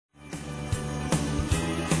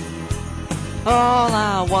All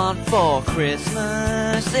I want for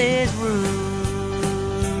Christmas is Roo,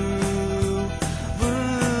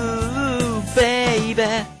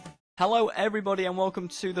 baby. Hello everybody and welcome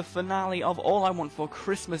to the finale of All I Want for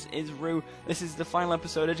Christmas is Roo. This is the final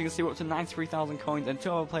episode. As you can see, we're up to 93,000 coins and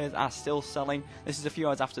 2 other players are still selling. This is a few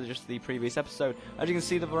hours after just the previous episode. As you can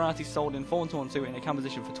see, the variety sold in 4-1-2 in a cam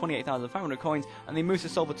position for 28,500 coins and the Musa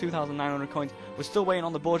sold for 2,900 coins. We're still waiting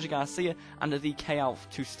on the Borgia Garcia and the K-Alf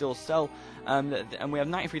to still sell. And we have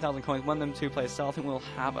 93,000 coins. When them two players sell, I think we'll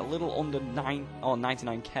have a little under 9 or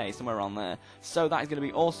 99k, somewhere around there. So that is going to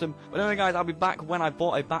be awesome. But anyway guys, I'll be back when I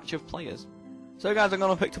bought a batch of players. So guys, I'm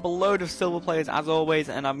going to pick up a load of silver players as always,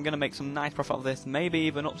 and I'm going to make some nice profit of this, maybe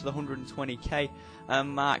even up to the 120k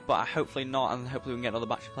mark, but hopefully not, and hopefully we can get another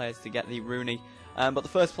batch of players to get the Rooney. But the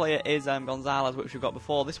first player is Gonzalez, which we've got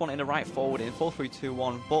before. This one in a right forward in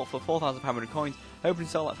 4-3-2-1, bought for 4,500 coins. Hoping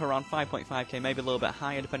to sell that for around 5.5k, maybe a little bit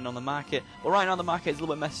higher depending on the market. But right now the market is a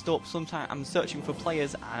little bit messed up. Sometimes I'm searching for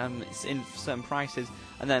players it's in certain prices,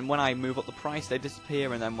 and then when I move up the price they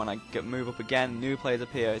disappear, and then when I move up again new players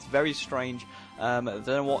appear. It's very strange. I don't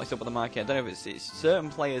know what is up with the market. I don't know if it's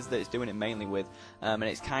certain players that it's doing it mainly with, and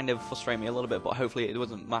it's kind of frustrating me a little bit, but hopefully it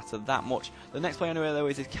doesn't matter that much. The next player anyway though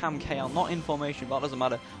is Cam KL, not in formation, but that doesn't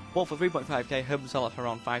matter. Bought for 3.5k, hoping to sell it for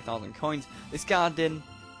around 5,000 coins. This Guardian,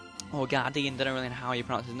 or Guardian, don't really know how you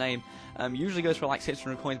pronounce his name, usually goes for like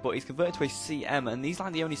 600 coins, but he's converted to a CM, and he's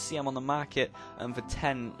like the only CM on the market for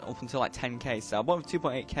 10 up until like 10k. So I bought him for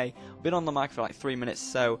 2.8k, been on the market for like 3 minutes,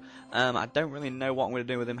 so I don't really know what I'm going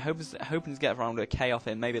to do with him. Hoping to get around a k off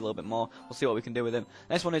him, maybe a little bit more. We'll see what we can do with him.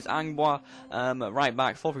 Next one is Angbois, right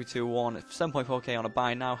back, 4-3-2-1, 7.4k on a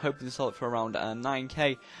buy now, hoping to sell it for around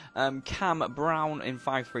 9k. Cam Brown in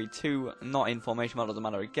 5-3-2, not in formation, but doesn't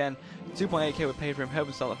matter again. 2.8k we paid for him,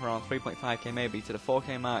 hoping to sell it for around 3.5k, maybe to the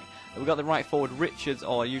 4k mark. We've got the right forward Richards,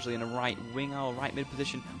 or usually in a right winger or right mid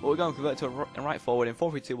position, but we're going to convert to a right forward in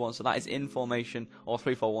 4-3-2-1, so that is in formation, or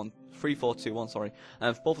 3-4-2-1, sorry.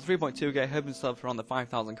 Bought for 3.2k, hoping to sell for around the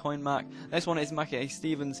 5,000 coin mark. Next one is Mackie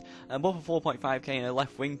Stevens, bought for 4.5k in a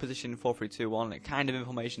left wing position, 4-3-2-1, kind of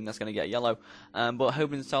information that's going to get yellow, but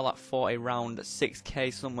hoping to sell that for around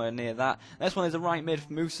 6k, somewhere near that. Next one is a right mid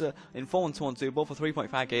Musa in 4-1-2-1-2, bought for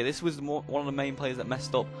 3.5k. This was one of the main players that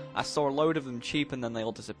messed up. I saw a load of them cheap and then they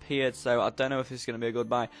all disappeared, so I don't know if this is going to be a good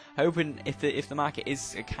buy. Hoping if the market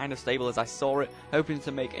is kind of stable as I saw it, hoping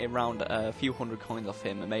to make around a few hundred coins off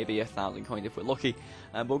him, maybe 1,000 coins if we're lucky.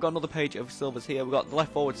 But we've got another page of silvers here. We've got the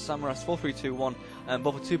left forward Samaras 4-3-2-1,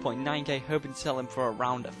 bought for 2.9k, hoping to sell him for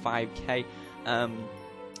around 5k.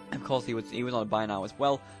 Of course he was on a buy now as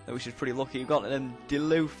well, which is pretty lucky. We've got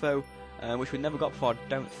Delufo, which we never got before, I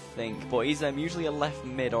don't think, but he's usually a left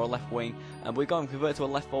mid or a left wing, but we got him converted to a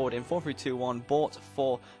left forward in 4-3-2-1, bought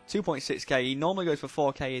for 2.6k. He normally goes for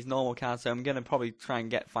 4k, his normal card, so I'm going to probably try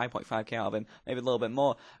and get 5.5k out of him, maybe a little bit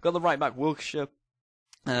more. Got the right back Wilkshire,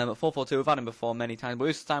 4-4-2, we've had him before many times, but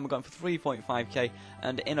this time we're going for 3.5k,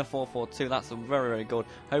 and in a 4-4-2, that's very, very good.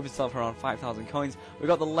 Hoping to sell for around 5,000 coins. We've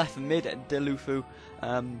got the left mid Delufu,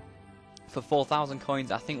 for 4,000 coins.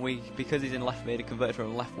 I think because he's in left mid, he converted to a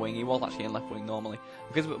left wing. He was actually in left wing normally,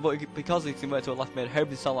 because he's converted to a left mid,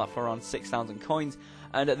 hoping to sell that for around 6,000 coins.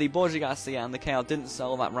 And the Borgia Garcia and the KL didn't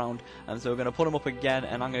sell that round, and so we're going to put them up again,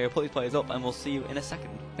 and I'm going to put these players up, and we'll see you in a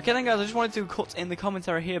second. Okay then guys, I just wanted to cut in the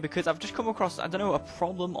commentary here because I've just come across, I don't know, a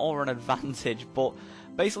problem or an advantage, but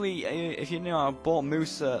basically, if you know, I bought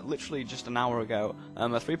Musa literally just an hour ago, a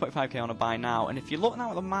 3.5k on a buy now, and if you look now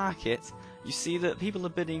at the market, you see that people are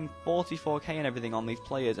bidding 44k and everything on these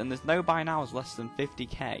players, and there's no buy nows less than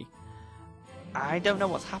 50k. I don't know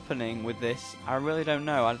what's happening with this. I really don't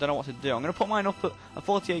know. I don't know what to do. I'm going to put mine up at a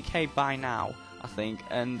 48k buy now, I think,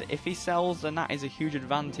 and if he sells, then that is a huge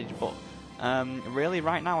advantage, but really,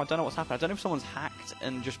 right now, I don't know what's happening. I don't know if someone's hacked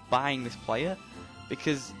and just buying this player,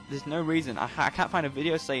 because there's no reason. I can't find a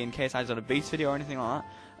video saying KSI's on a beast video or anything like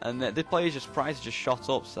that, and the player's price just shot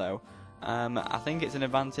up, so I think it's an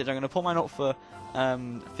advantage. I'm going to put mine up for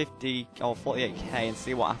 50 or 48k and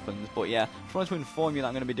see what happens. But yeah, just wanted to inform you that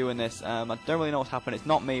I'm going to be doing this. I don't really know what's happened. It's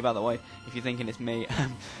not me, by the way, if you're thinking it's me.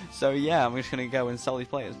 So yeah, I'm just going to go and sell these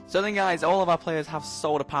players. So then guys, all of our players have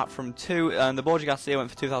sold apart from two. The Borgia Garcia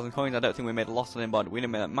went for 2,000 coins. I don't think we made a loss on him, but we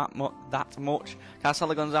didn't make that much.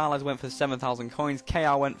 Carcelo Gonzalez went for 7,000 coins.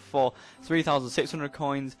 KR went for 3,600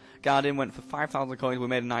 coins. Guardian went for 5,000 coins. We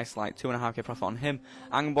made a nice like 2.5k profit on him.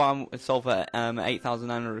 Angbois sold for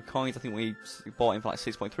 8,900 coins. I think we bought him for like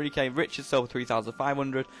 6.3k. Richard sold for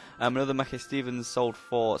 3,500. Another Mackie Stevens sold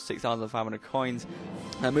for 6,500 coins.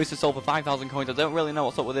 Musa sold for 5,000 coins. I don't really know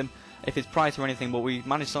what's up with him, if it's price or anything, but we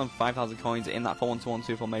managed to sell him for 5,000 coins in that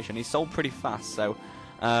 4-1-2-1-2 formation. He sold pretty fast, so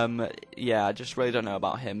Yeah, I just really don't know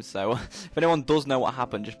about him, so if anyone does know what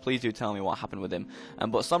happened, just please do tell me what happened with him.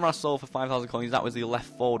 But Samra sold for 5,000 coins, that was the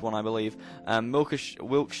left forward one, I believe.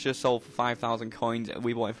 Wilkshire sold for 5,000 coins,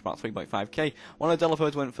 we bought him for about 3.5k. One of the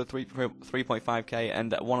Delafoes went for 3.5k,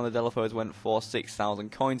 and one of the Delafoes went for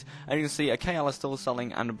 6,000 coins. And you can see a KL is still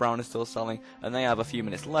selling, and a Brown is still selling, and they have a few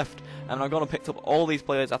minutes left. And I've gone and picked up all these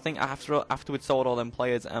players. I think after we'd sold all them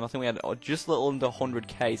players, I think we had just a little under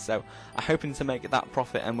 100k, so I'm hoping to make that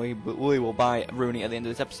profit, and we will buy Rooney at the end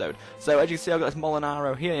of this episode. So as you can see, I've got this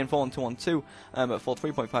Molinaro here in 4-2-1-2 for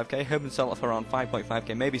 3.5k, hoping to sell it for around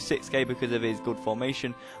 5.5k, maybe 6k because of his good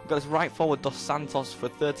formation. We've got this right forward Dos Santos for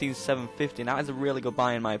 13,750, now is a really good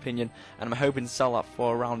buy in my opinion, and I'm hoping to sell that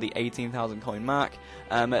for around the 18,000 coin mark.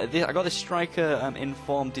 I got this striker in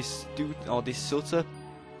form D'Souza.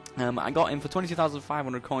 I got him for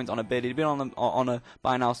 22,500 coins on a bid. He'd been on a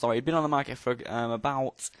buy now. Sorry, he'd been on the market for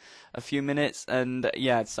about a few minutes, and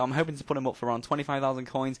yeah, so I'm hoping to put him up for around 25,000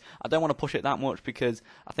 coins. I don't want to push it that much because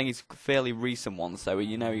I think he's a fairly recent one, so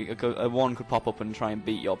you know a one could pop up and try and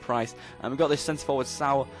beat your price. We've got this centre forward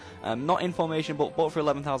Sauer, not in formation, but bought for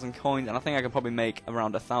 11,000 coins, and I think I can probably make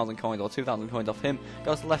around 1,000 coins or 2,000 coins off him.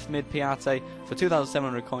 Got this left mid Piate for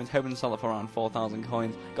 2,700 coins, hoping to sell it for around 4,000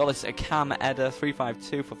 coins. Got this Cam Eder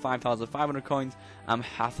 352 for 5,500 coins.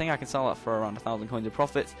 I think I can sell that for around 1,000 coins of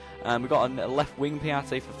profits. We got a left wing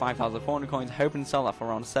Piate for 5,400 coins, hoping to sell that for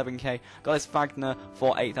around 7k. Got this Wagner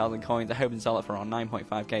for 8,000 coins, I hoping to sell it for around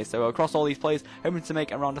 9.5k. So across all these players, hoping to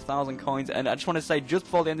make around 1,000 coins. And I just want to say, just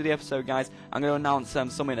before the end of the episode, guys, I'm going to announce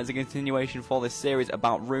something as a continuation for this series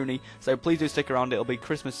about Rooney. So please do stick around. It'll be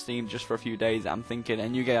Christmas themed just for a few days, I'm thinking,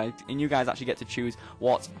 and you guys actually get to choose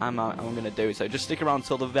what I'm going to do. So just stick around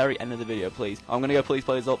till the very end of the video, please. I'm going to go please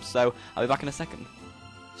players up, so I'll be back in a second.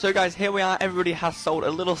 So guys, here we are, everybody has sold. A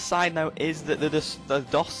little side note is that the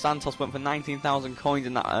Dos Santos went for 19,000 coins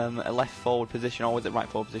in that left forward position, or was it right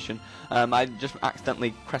forward position? I just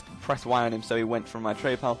accidentally pressed Y on him, so he went from my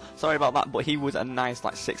trade pile. Sorry about that, but he was a nice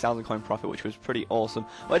like 6,000 coin profit, which was pretty awesome.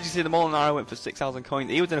 Well, as you see, the Molinaro went for 6,000 coins.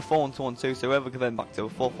 He was in a 4-1-2-1-2, so whoever converted back to a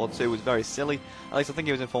 4-4-2 was very silly. At least I think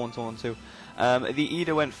he was in 4-1-2-1-2. The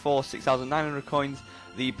Ida went for 6,900 coins.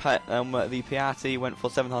 The Piatti went for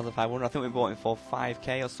 7,500. I think we bought him for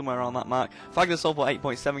 5k or somewhere around that mark. Wagner sold for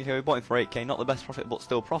 8.7k. We bought him for 8k. Not the best profit, but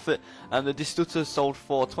still profit. The D'Souza sold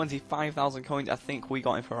for 25,000 coins. I think we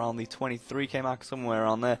got him for around the 23k mark, somewhere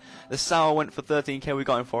around there. The Sauer went for 13k. We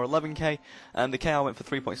got him for 11k. The KL went for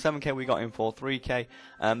 3.7k. We got him for 3k.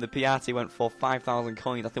 The Piatti went for 5,000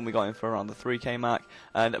 coins. I think we got him for around the 3k mark.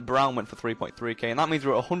 And Brown went for 3.3k. And that means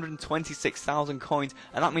we're at 126,000 coins.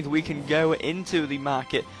 And that means we can go into the market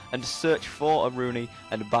and search for a Rooney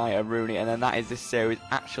and buy a Rooney, and then that is this series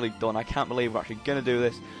actually done. I can't believe we're actually going to do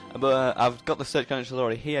this, but I've got the search credentials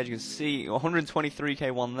already here. As you can see,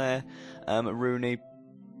 123k one there, Rooney.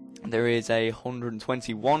 There is a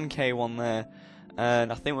 121k one there,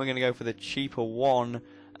 and I think we're going to go for the cheaper one.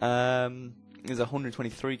 There's a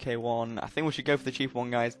 123k one. I think we should go for the cheaper one,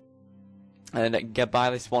 guys, and buy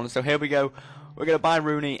this one. So here we go. We're going to buy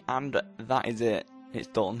Rooney, and that is it. It's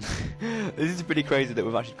done. This is pretty crazy that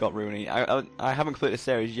we've actually got Rooney. I haven't completed a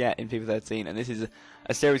series yet in FIFA 13, and this is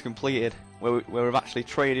a series completed where we've actually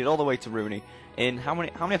traded all the way to Rooney in how many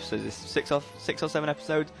episodes is this? 6 or 7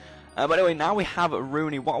 episodes. But anyway, now we have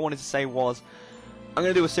Rooney. What I wanted to say was, I'm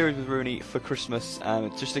going to do a series with Rooney for Christmas,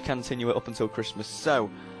 just to continue it up until Christmas. So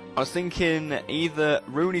I was thinking either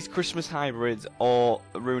Rooney's Christmas Hybrids or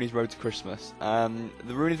Rooney's Road to Christmas. The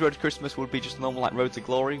Rooney's Road to Christmas would be just normal like Road to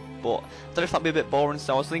Glory, but I don't know if that'd be a bit boring,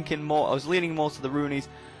 so I was leaning more to the Rooney's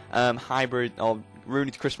hybrid, or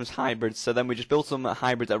Rooney to Christmas hybrids. So then we just build some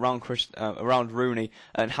hybrids around Rooney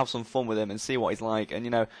and have some fun with him and see what he's like, and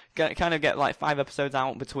you know, kind of get like 5 episodes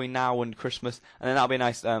out between now and Christmas, and then that'll be a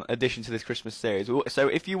nice addition to this Christmas series. So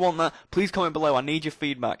if you want that, please comment below. I need your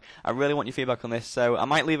feedback. I really want your feedback on this. So I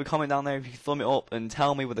might leave a comment down there if you can thumb it up and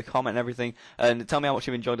tell me with a comment and everything, and tell me how much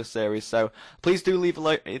you've enjoyed the series. So please do leave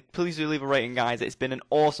a rating, guys. It's been an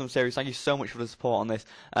awesome series. Thank you so much for the support on this.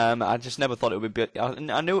 I just never thought it would be.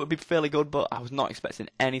 I knew it would be fairly good, but I was not expecting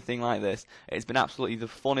anything like this. It's been absolutely the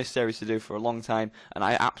funnest series to do for a long time, and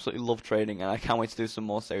I absolutely love trading, and I can't wait to do some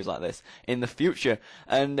more series like this in the future.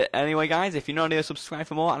 And anyway, guys, if you're not here, subscribe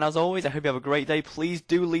for more, and as always, I hope you have a great day. Please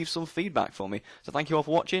do leave some feedback for me. So thank you all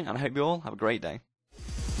for watching, and I hope you all have a great day.